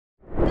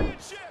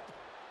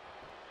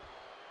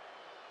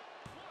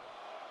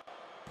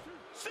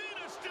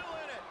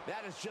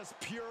That is just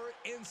pure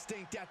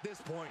instinct at this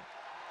point.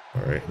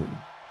 All right.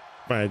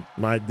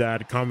 My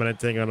dad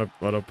commenting on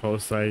a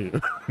post I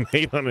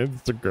made on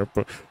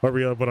Instagram, or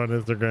we put on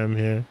Instagram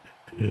here.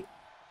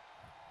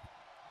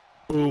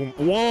 Boom.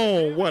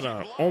 Whoa, what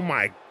a, oh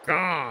my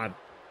God.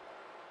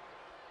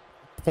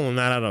 Pulling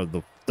that out of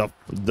the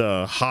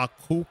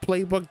Haku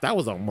playbook. That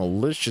was a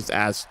malicious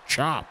ass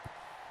chop.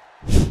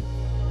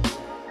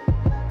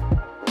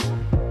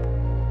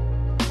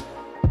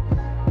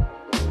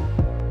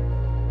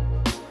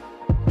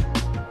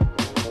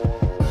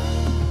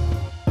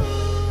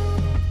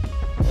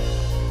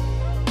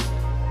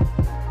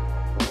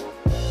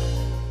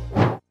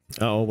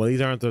 Oh, well, these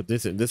aren't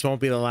this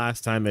won't be the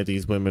last time that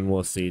these women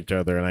will see each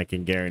other, and I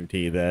can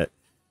guarantee that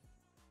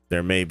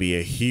there may be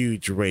a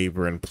huge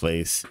raver in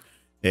place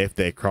if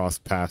they cross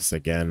paths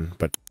again.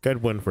 But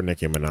good win for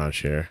Nicki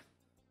Minaj here.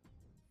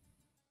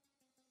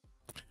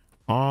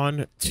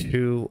 On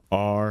to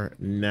our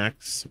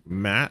next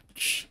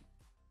match.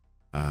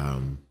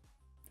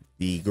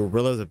 The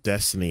Guerillas of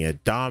Destiny, a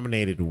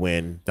dominating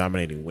win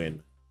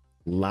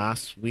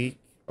last week,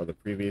 or the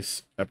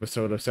previous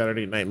episode of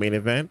Saturday Night Main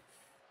Event.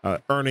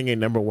 Earning a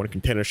 #1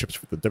 contenderships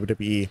for the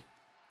WWE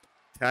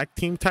tag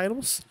team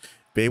titles.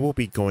 They will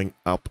be going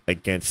up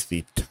against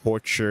the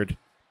Tortured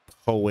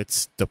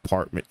Poets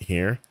department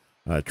here.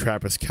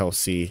 Travis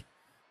Kelce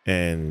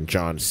and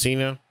John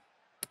Cena.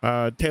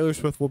 Taylor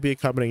Swift will be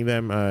accompanying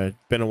them.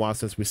 Been a while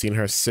since we've seen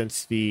her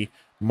since the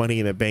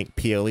Money in the Bank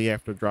PLE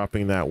after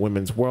dropping that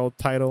Women's World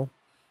title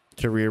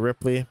to Rhea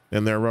Ripley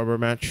in their rubber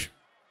match.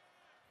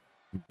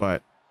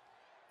 But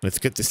it's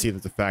good to see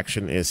that the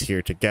faction is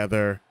here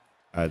together.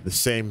 The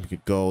same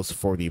goes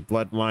for the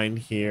Bloodline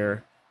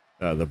here.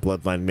 The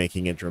Bloodline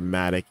making a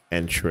dramatic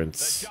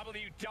entrance. The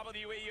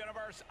WWE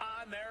Universe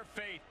on their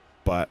feet.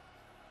 But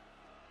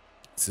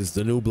this is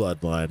the new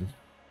Bloodline.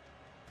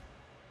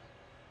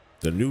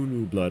 The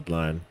new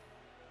Bloodline.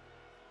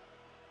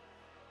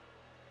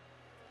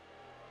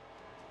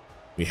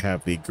 We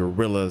have the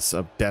Guerillas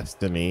of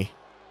Destiny,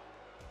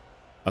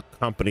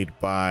 accompanied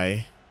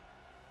by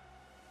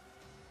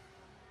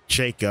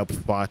Jacob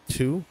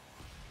Fatu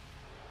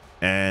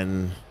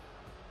and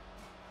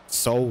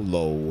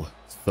Solo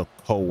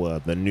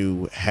Sikoa, the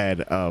new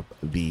head of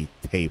the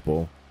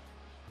table.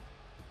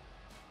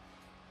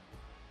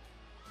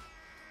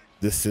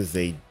 This is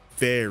a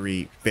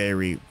very,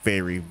 very,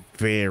 very,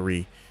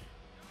 very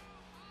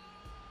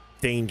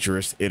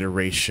dangerous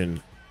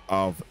iteration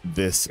of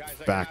this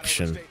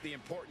faction.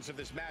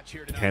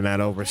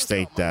 Cannot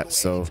overstate that.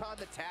 So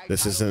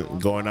this isn't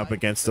going up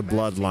against the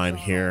Bloodline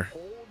here.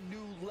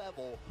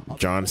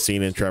 John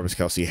Cena and Travis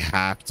Kelce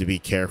have to be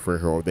careful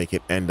here, or they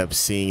could end up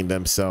seeing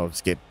themselves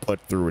get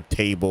put through a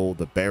table,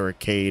 the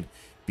barricade,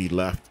 be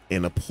left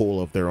in a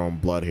pool of their own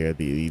blood here.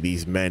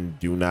 These men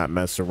do not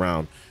mess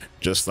around,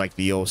 just like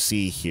the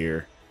OC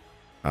here.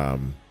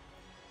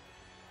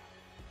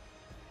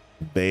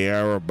 They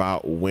are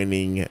about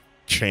winning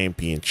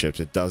championships.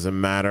 It doesn't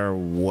matter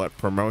what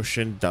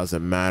promotion,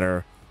 doesn't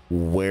matter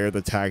where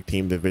the tag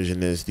team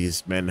division is.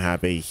 These men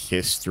have a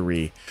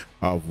history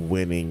of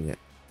winning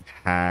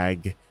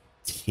tag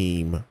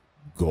team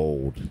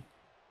gold.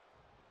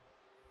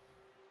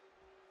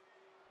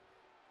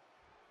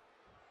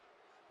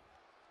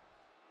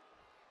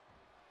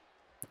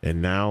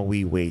 And now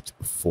we wait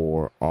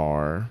for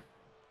our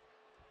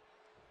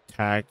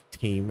tag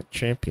team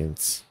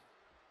champions.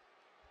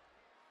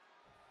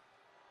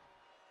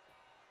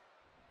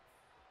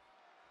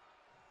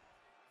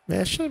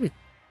 Man, should be.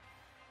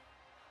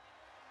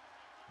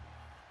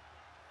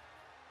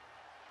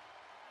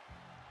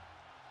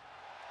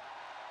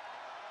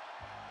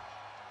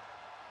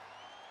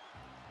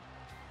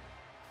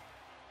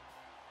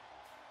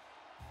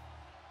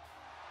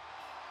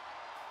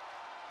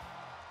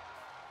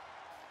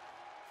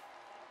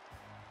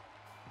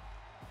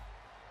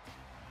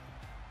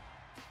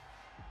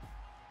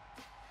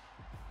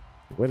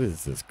 What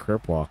is this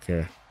crip walk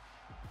here?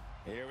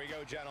 Here we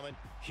go, gentlemen.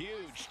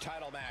 Huge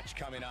title match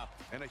coming up,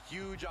 and a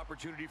huge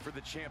opportunity for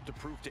the champ to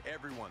prove to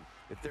everyone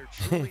that there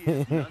truly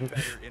is none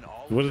better in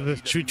all. What is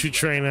this choo-choo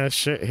train ass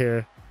shit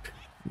here?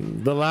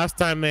 The last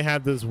time they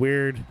had this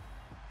weird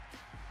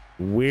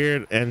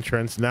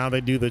entrance, now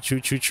they do the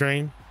choo-choo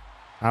train.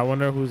 I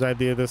wonder whose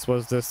idea this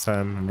was this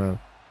time.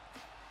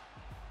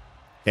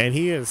 And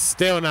he is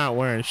still not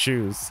wearing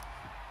shoes.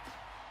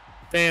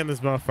 Damn, this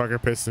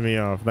motherfucker pissing me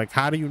off. Like,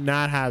 how do you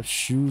not have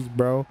shoes,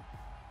 bro?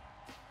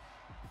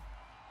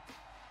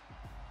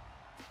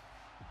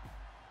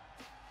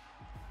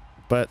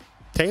 But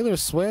Taylor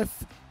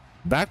Swift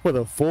back with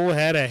a full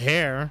head of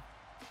hair.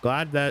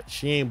 Glad that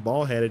she ain't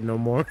bald headed no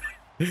more.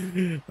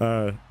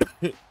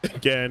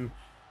 Again,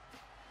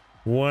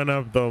 one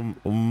of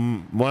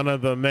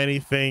the many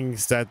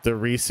things that the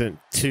recent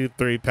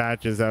 2-3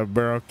 patches have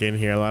broken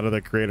here. A lot of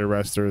the creator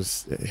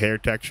wrestlers' hair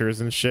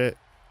textures and shit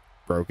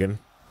broken.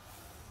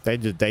 They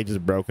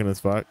just broken as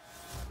fuck.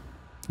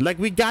 Like,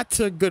 we got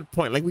to a good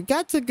point. Like, we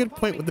got to a good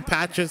point with the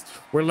patches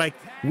where, like,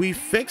 we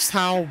fixed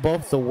how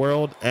both the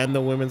world and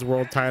the women's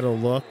world title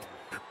look.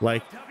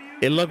 Like,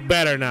 it looked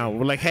better now.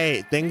 We're like,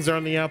 hey, things are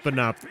on the up and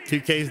up.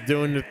 2K's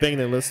doing the thing.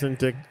 They're listening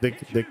to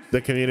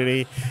the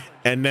community,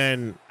 and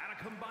then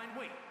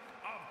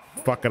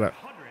fuck it up.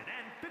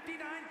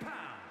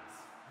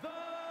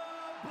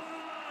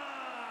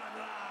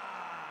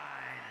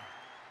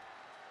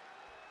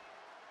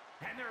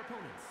 And their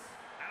opponents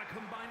at a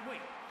combined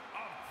weight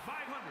of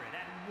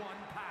 501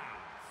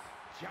 pounds,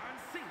 John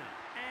Cena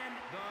and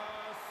the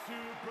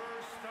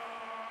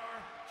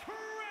Superstar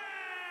Travis.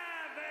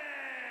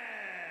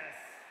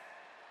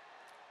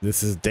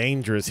 This is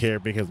dangerous here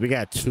because we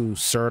got two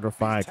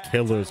certified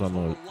killers on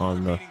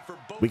the.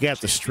 We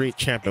got the street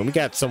champion. We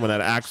got someone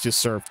that actually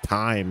served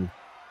time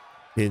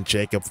in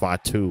Jacob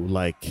Fatu.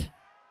 Like,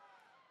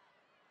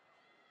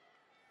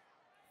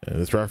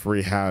 this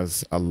referee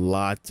has a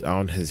lot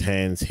on his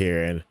hands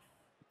here, and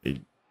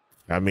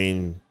I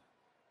mean,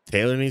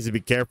 Taylor needs to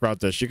be careful out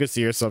there. She could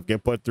see herself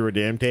get put through a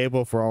damn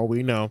table for all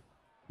we know.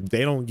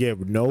 They don't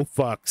give no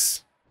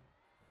fucks.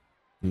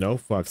 No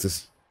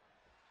fucks.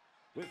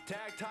 With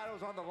tag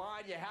titles on the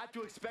line, you have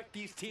to expect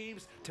these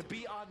teams to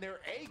be on their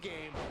A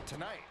game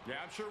tonight. Yeah,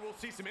 I'm sure we'll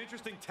see some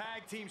interesting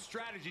tag team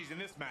strategies in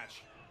this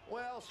match.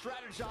 Well,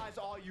 strategize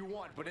all you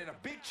want, but in a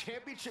big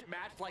championship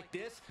match like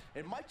this,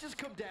 it might just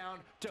come down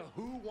to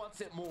who wants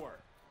it more.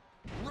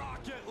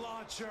 Rocket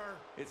launcher.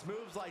 It's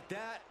moves like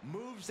that,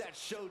 moves that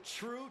show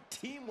true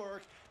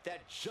teamwork,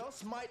 that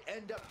just might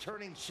end up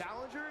turning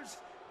challengers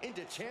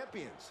into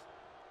champions.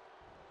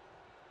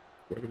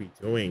 What are we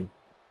doing?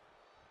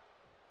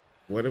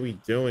 What are we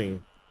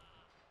doing?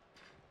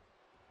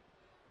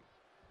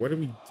 What are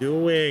we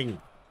doing?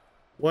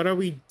 What are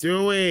we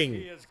doing?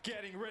 He is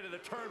getting rid of the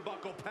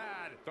turnbuckle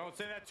pad. Don't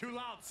say that too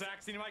loud,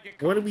 Saxon. You might get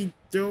caught. What are we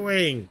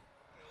doing?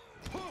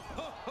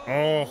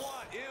 Oh.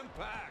 What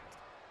impact.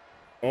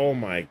 Oh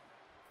my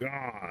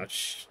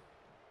gosh.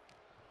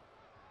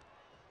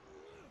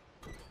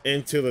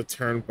 Into the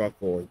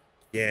turnbuckle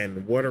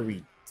again. What are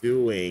we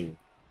doing?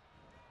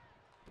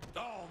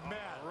 Oh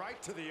man, right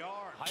to the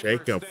arm.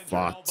 Jacob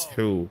fought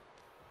too.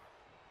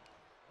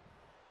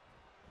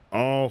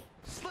 Oh,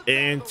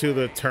 into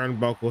the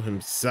turnbuckle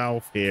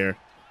himself here.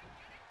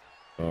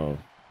 Oh,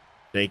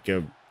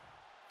 Jacob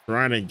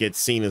trying to get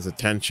Cena's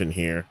attention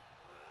here.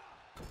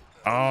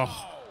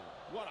 Oh,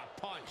 what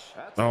a punch.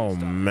 Oh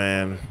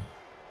man.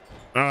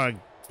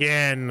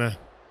 Again.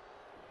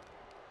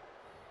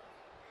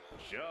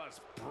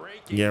 Just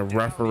breaking. Yeah,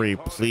 referee,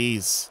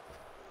 please.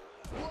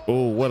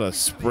 Oh, what a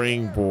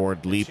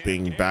springboard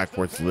leaping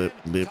backwards lip.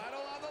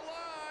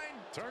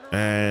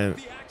 And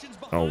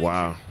oh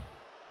wow.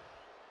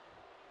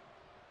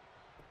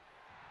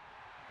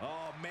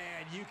 Oh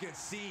man, you can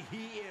see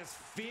he is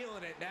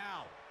feeling it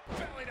now.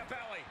 Belly to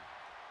belly.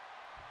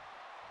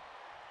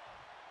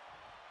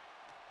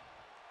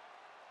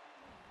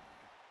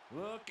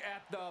 Look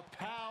at the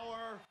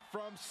power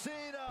from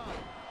Cena.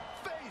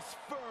 Face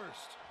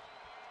first.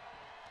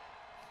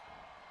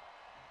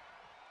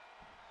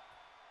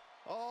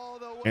 All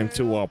the way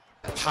into a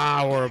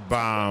power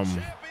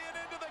bomb.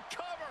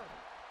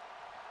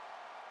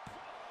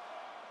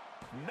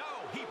 No,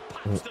 he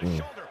punched the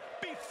shoulder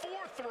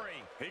before 3.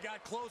 He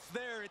got close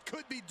there. It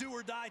could be do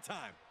or die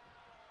time.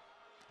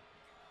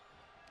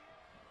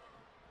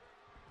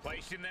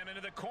 Placing them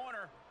into the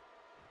corner.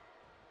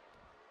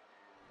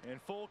 In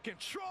full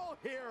control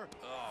here.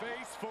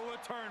 Face full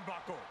of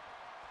turnbuckle.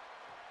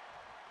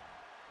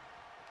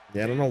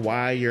 Yeah, I don't know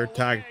why your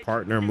tag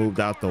partner moved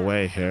out the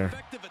way here.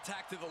 Effective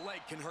attack to the leg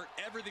can hurt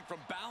everything from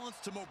balance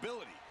to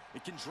mobility.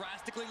 It can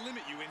drastically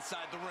limit you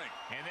inside the ring.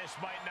 And this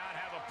might not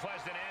have a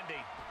pleasant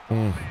ending.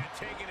 Man,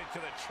 taking it to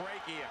the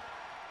trachea.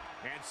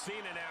 And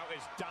Cena now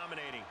is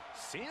dominating.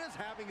 Cena's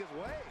having his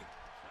way.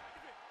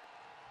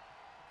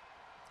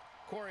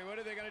 Corey, what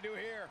are they going to do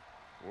here?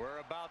 We're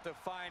about to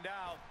find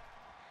out.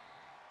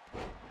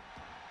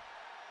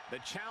 The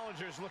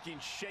challenger's looking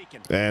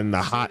shaken. And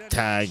the hot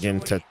tag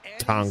into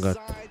Tonga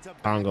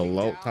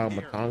Loa.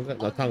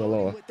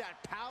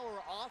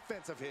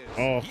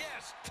 Oh,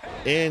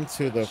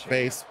 into the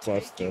face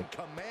buster.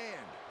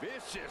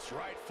 Vicious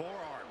right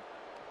forearm.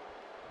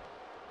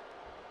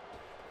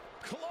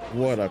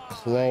 What a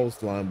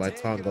clothesline by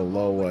Tonga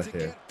Loa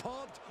here.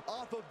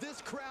 Off of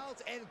this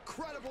crowd's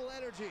incredible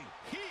energy.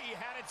 He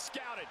had it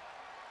scouted.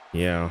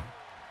 Yeah.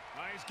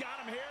 He's got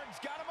him here. He's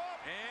got him up.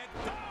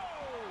 And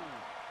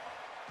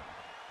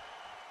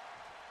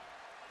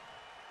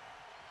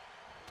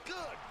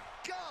good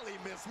golly,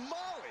 Miss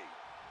Molly.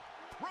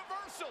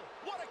 Reversal.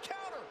 What a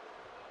counter.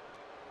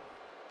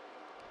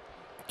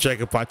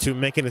 Jacob Fatu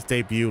making his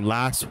debut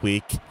last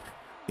week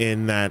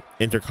in that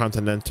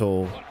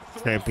Intercontinental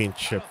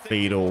Championship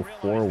Fatal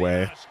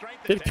 4-Way.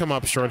 Did come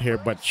up short here,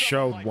 but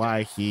showed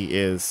why he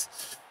is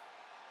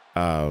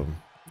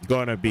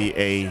going to be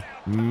a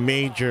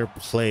major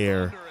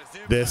player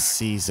this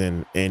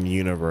season in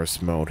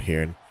Universe mode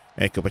here,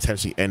 and could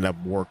potentially end up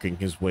working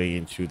his way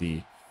into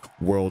the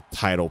world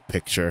title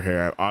picture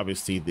here.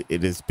 Obviously,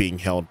 it is being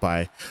held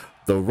by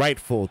the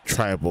rightful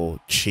tribal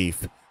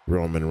chief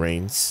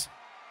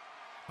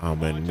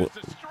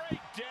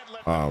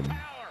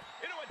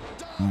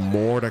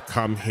more to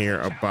come here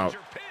about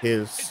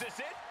his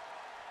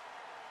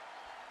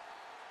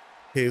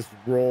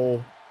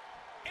role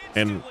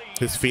and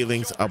his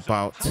feelings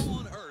about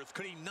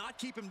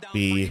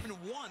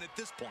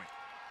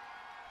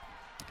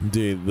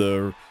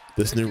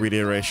this new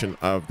reiteration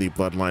of the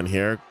bloodline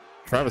here.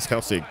 Travis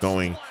Kelce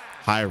going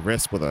high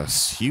risk with a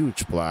huge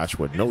splash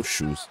with no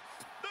shoes.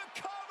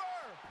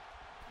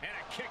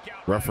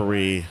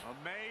 Referee,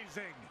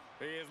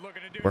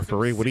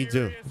 what did you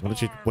do?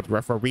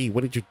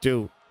 What did you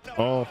do?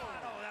 Oh,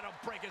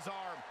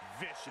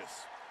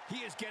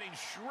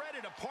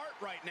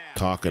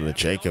 talking to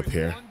Jacob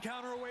here.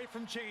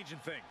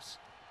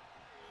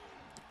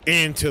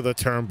 Into the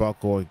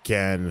turnbuckle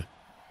again.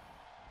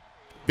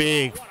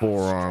 Big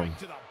forearm.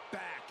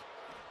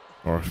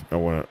 Or I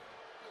want to.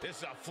 This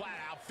is a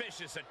flat-out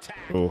vicious attack.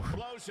 Oh.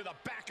 Blows to the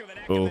back of the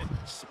neck and then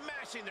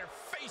smashing their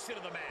face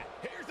into the mat.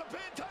 Here's the pin,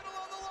 title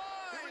on the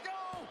line. Here we go.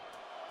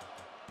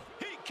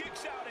 He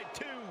kicks out at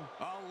 2.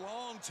 A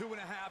long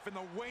 2.5 in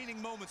the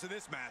waning moments of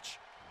this match.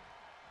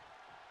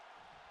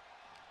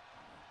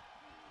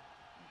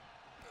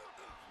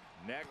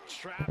 Neck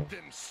trapped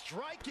and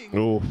striking.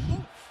 Oh.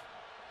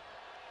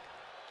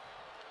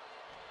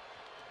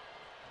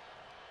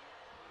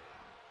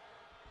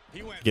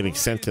 Getting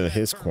sent to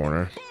his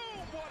corner.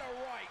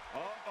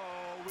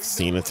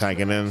 Cena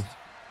tagging in.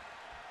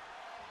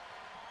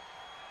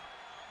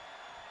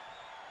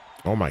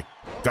 Oh my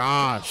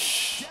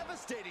gosh.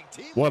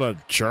 What a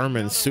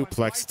German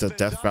suplex to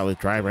Death Valley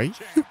Driver.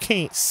 You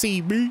can't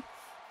see me.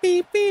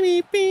 Beep, beep,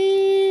 beep,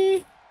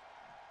 beep.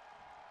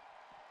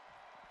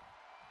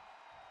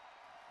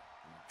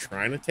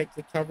 Trying to take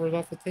the covers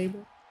off the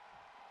table.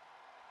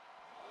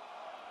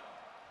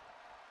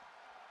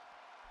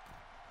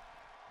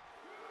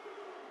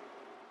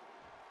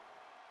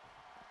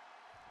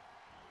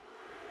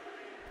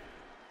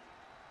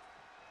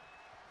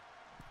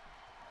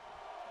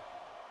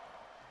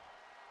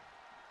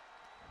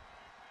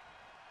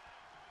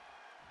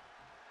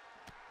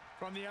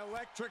 From the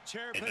electric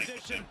chair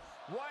position,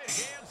 right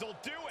hands will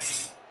do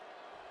it.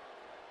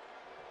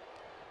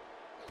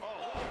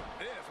 Oh,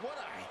 it is. What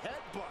a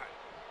headbutt.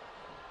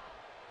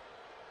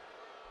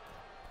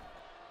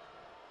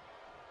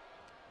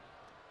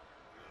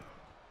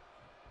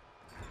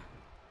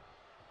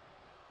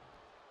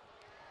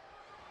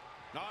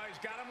 No, he's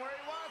got him where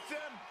he wants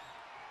him.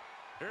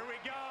 Here we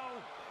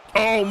go.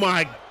 Oh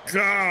my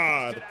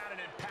God.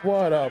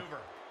 What a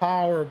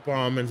power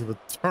bomb into the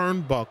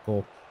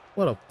turnbuckle.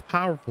 What a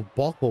powerful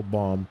buckle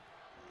bomb.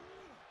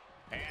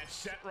 And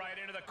set right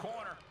into the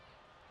corner.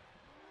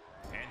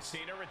 And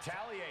Cena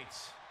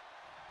retaliates.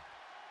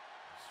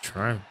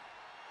 Trying.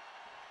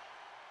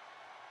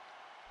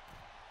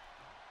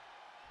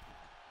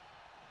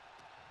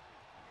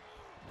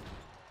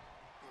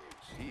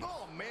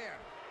 Oh, man.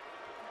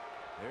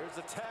 There's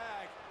a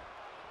tag.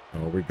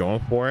 Oh, we're going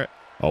for it.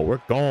 Oh,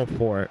 we're going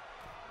for it.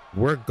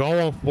 We're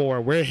going for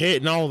it. We're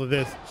hitting all of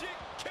this.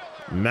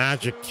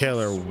 Magic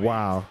Killer.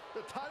 Wow.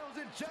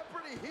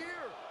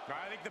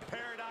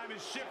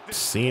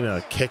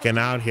 Cena kicking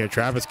out here.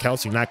 Travis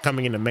Kelce not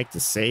coming in to make the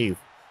save.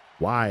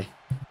 Why?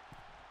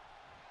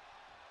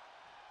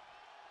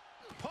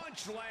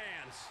 Punch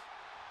lands.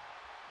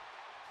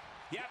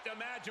 You have to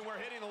imagine we're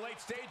hitting the late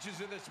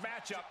stages of this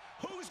matchup.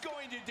 Who's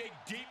going to dig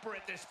deeper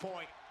at this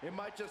point? It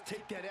might just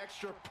take that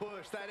extra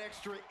push, that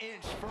extra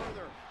inch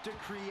further to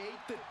create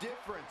the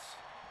difference.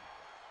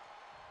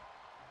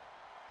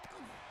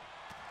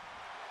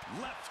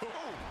 Left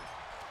hook.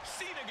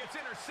 Cena gets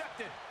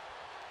intercepted.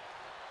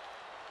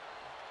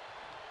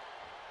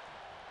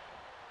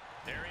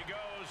 There he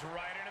goes,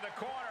 right into the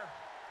corner.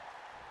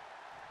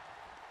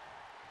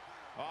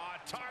 Oh,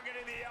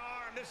 targeting the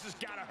arm. This has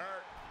got to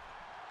hurt.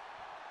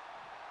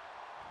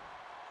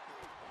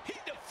 He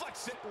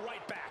deflects it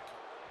right back.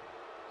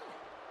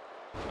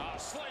 Oh,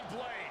 sling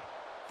blade.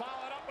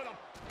 Followed up with a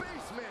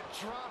basement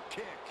drop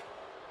kick.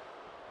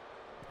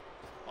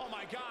 Oh,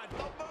 my God.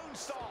 The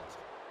moonsault.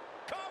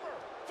 Cover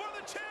for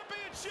the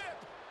championship.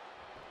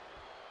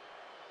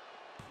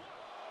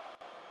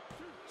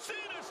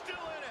 Cena's still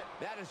in it.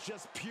 That is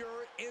just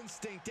pure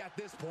instinct at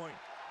this point.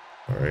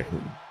 All right.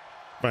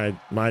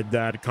 My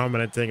dad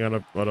commenting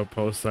on a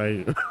post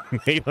I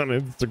made on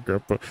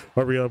Instagram.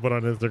 What we put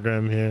on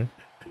Instagram here.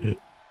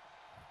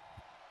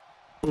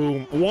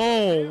 Boom.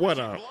 Whoa, what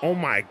a, oh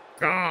my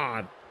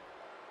God.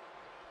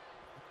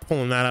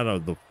 Pulling that out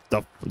of the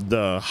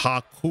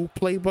Haku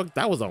playbook.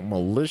 That was a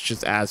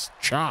malicious ass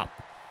chop.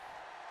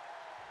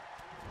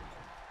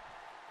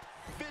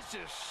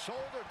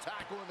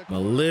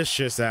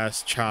 Malicious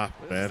ass chop,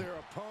 man.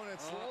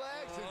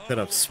 Could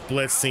have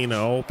split Cena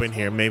open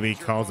here. Maybe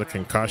cause a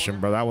concussion,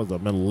 bro. That was a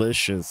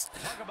malicious.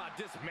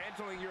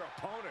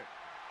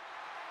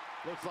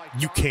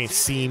 You can't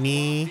see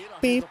me.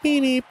 Beep,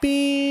 beep, beep,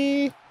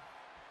 beep.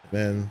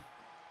 Then,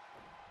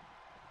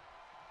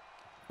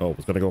 oh,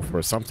 was gonna go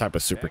for some type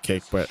of super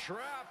kick, but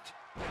into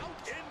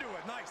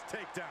a nice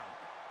takedown.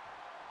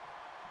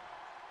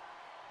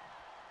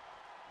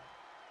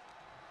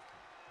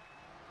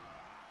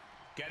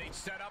 Getting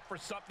set up for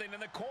something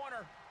in the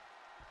corner.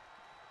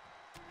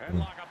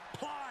 Headlock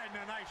applied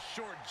and a nice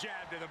short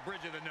jab to the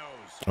bridge of the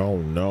nose. Oh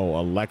no,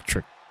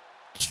 electric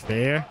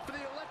chair. Up for the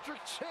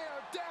electric chair,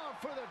 down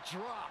for the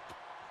drop.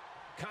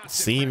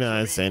 Cena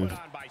is in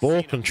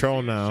full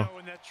control now.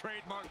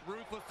 Trademark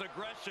ruthless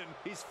aggression.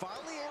 He's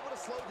finally able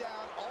to slow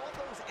down all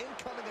those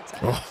incoming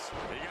attacks. Oh,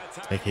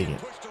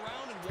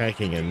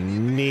 taking a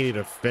knee to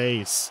the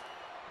face.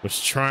 Was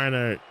trying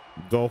to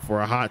go for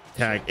a hot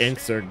tag.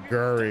 Insert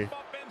Guri.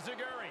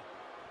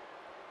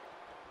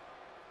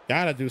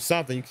 Gotta do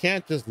something. You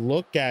can't just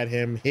look at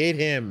him, hit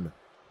him.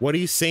 What are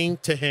you saying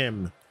to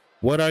him?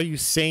 What are you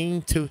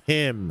saying to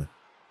him?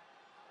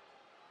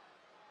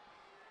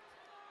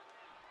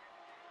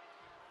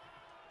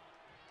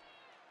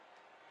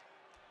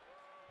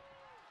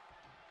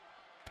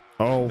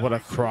 Oh, what a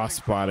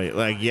crossbody.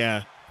 Like,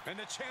 yeah. And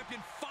the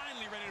champion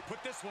finally ready to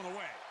put this one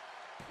away.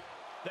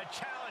 The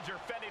challenger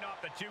fending off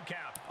the 2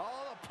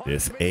 count.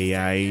 This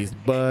AI is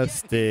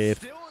busted.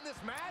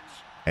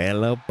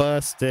 Hella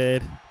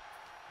busted.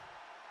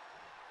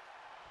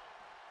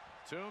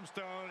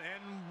 Tombstone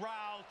en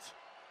route.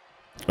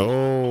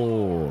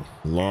 Oh,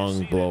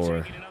 long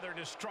blower. Another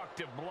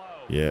destructive blow.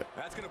 Yeah.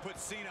 That's gonna put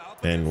Cena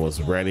up And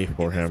was ready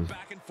for him.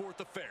 Back and forth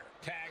affair.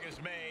 Tag is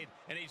made,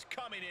 and he's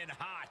coming in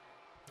hot.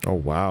 Oh,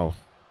 wow.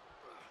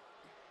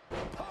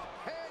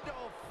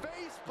 Handle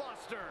face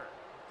buster.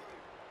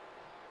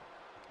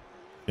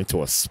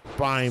 Into a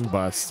spine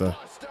buster.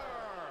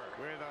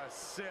 With a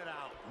sit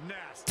out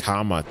nest.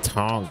 Tama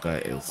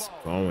Tonga is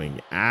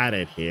going at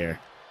it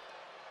here.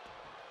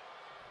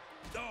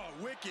 Oh,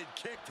 wicked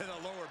kick to the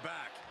lower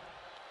back.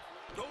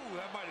 Oh,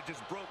 that might have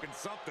just broken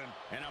something.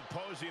 An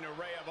imposing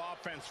array of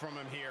offense from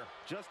him here.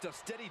 Just a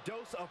steady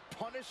dose of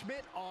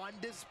punishment on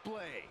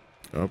display.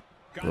 Oh,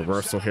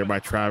 reversal here by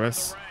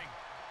Travis.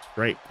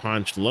 Great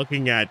punch.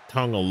 Looking at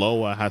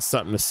Tongaloa has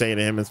something to say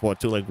to him as well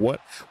too. Like, what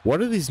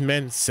are these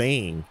men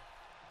saying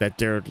that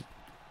they're?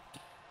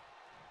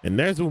 And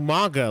there's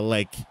Umaga.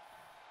 Like,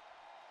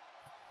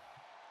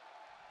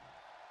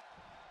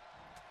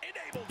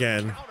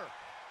 again,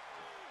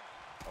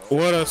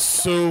 what a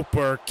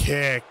super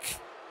kick.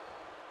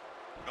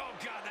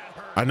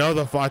 I know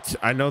the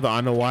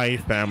Anoa'i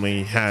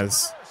family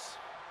has.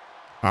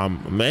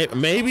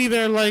 Maybe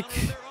they're like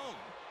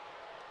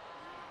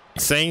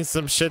saying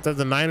some shit that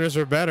the Niners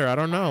are better. I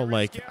don't know.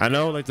 Like, I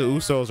know like the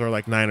Usos are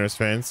like Niners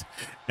fans,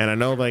 and I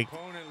know like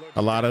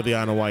a lot of the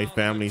Anoa'i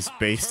families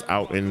based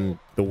out in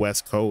the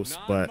West Coast,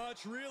 but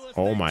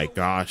oh my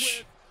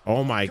gosh.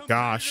 Oh my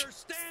gosh.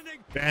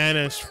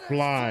 Spanish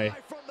fly.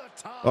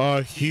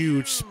 A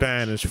huge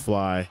Spanish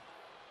fly.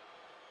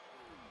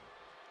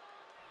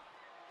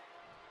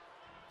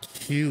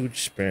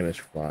 Huge Spanish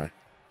fly.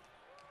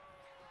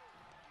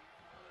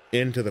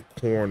 Into the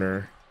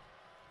corner.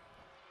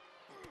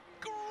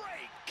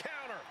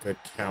 Good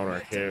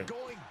counter here.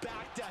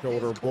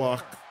 Shoulder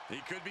block.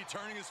 He could be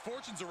turning his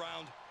fortunes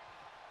around.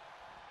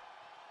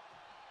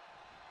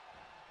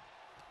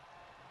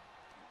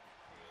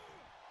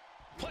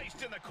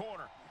 Placed in the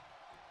corner.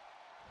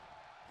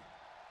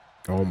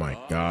 Oh my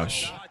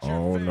gosh.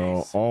 Oh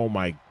no. Oh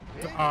my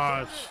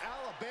gosh.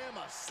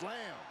 Alabama slam.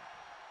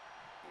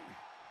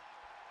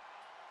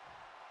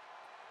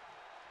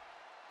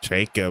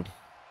 Jacob.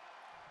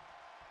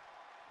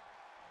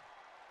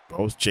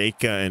 Both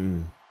Jacob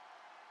and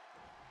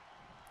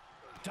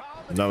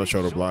another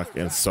shoulder block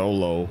and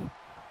Solo.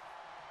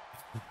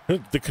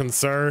 The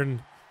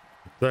concern.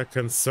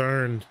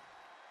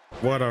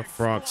 What a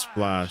frog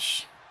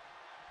splash.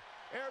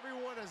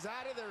 Everyone is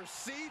out of their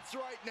seats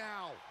right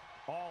now.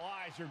 All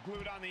eyes are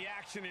glued on the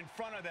action in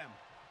front of them.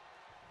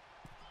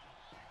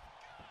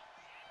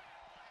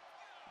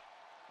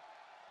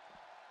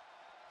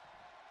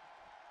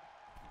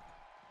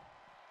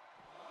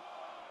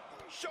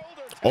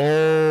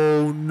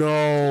 Oh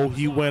no,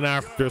 he went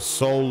after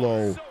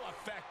Solo.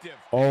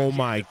 Oh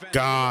my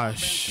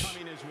gosh.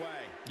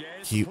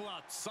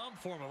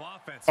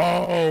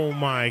 Oh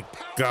my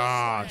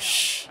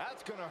gosh.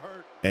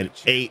 And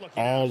ate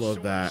all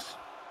of that.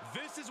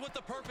 This is what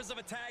the purpose of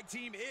a tag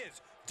team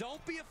is.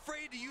 Don't be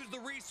afraid to use the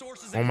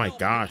resources. Oh my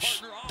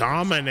gosh.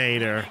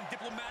 Dominator.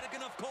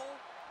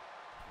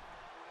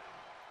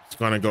 It's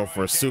gonna go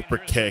for a super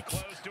kick.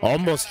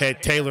 Almost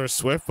hit Taylor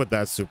Swift with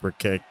that super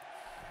kick.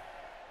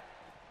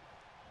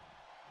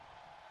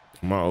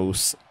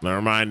 Most. Never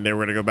mind. They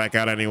were gonna go back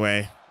out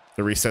anyway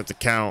to reset the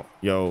count.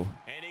 Yo.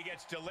 And he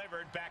gets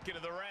delivered back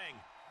into the ring.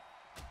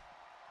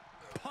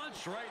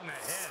 Punch right in the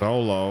head.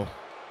 Solo.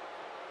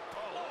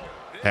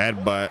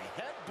 Headbutt.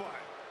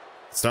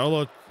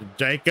 Solo.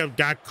 Jacob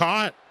got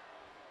caught.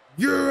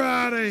 You're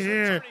out of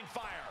here.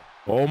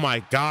 Oh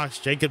my gosh.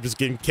 Jacob is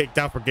getting kicked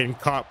out for getting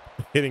caught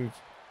hitting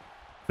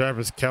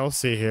Travis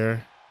Kelce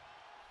here.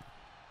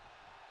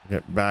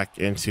 Get back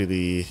into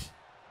the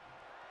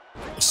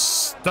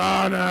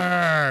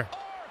stunner.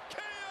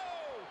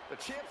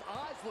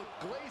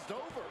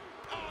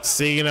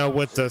 Cena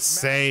with the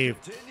save.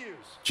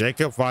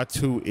 Jacob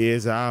Fatu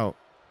is out.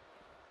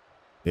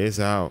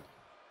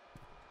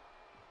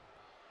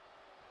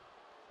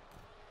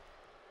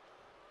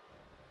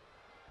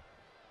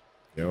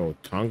 Yo,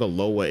 Tonga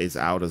Loa is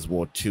out as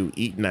well too,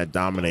 eating that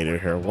Dominator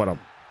here. What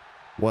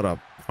a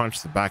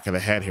punch to the back of the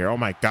head here. Oh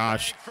my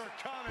gosh.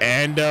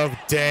 End of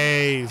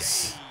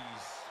days.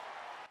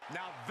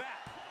 Now that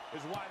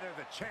is why they're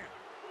the champ.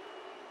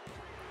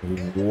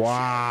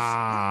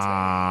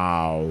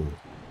 Wow.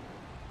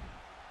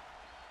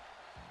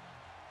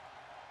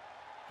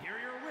 Here are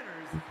your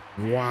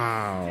winners.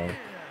 Wow.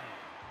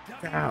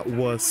 That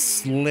was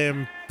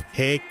slim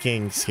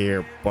pickings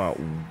here, but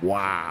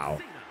wow.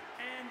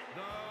 And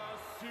the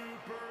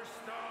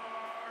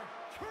superstar,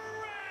 Travis.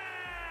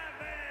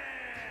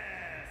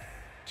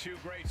 Two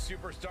great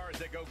superstars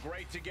that go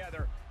great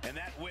together, and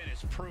that win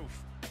is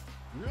proof.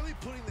 Really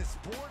putting the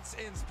sports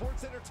in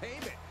sports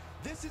entertainment.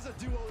 This is a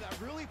duo that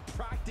really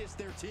practiced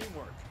their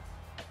teamwork.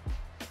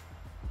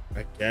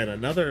 Again,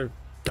 another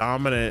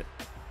dominant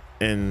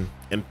and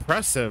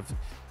impressive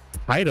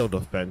title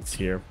defense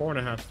here.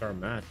 4.5-star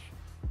match.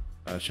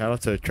 Shout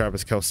out to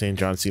Travis Kelce and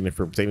John Cena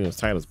for retaining those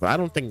titles, but I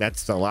don't think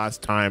that's the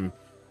last time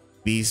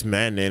these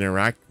men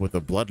interact with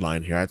the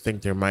bloodline here. I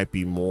think there might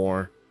be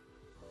more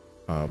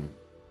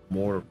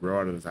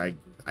brothers. I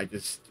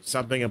just,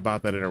 something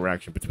about that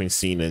interaction between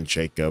Cena and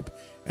Jacob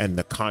and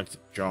the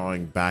constant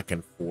jawing back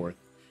and forth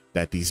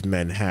that these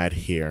men had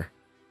here.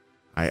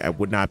 I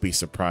would not be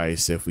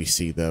surprised if we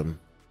see them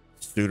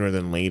sooner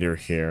than later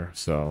here.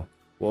 So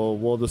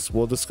we'll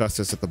discuss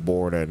this at the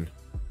board and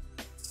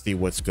see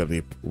what's going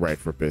to be right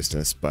for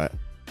business. But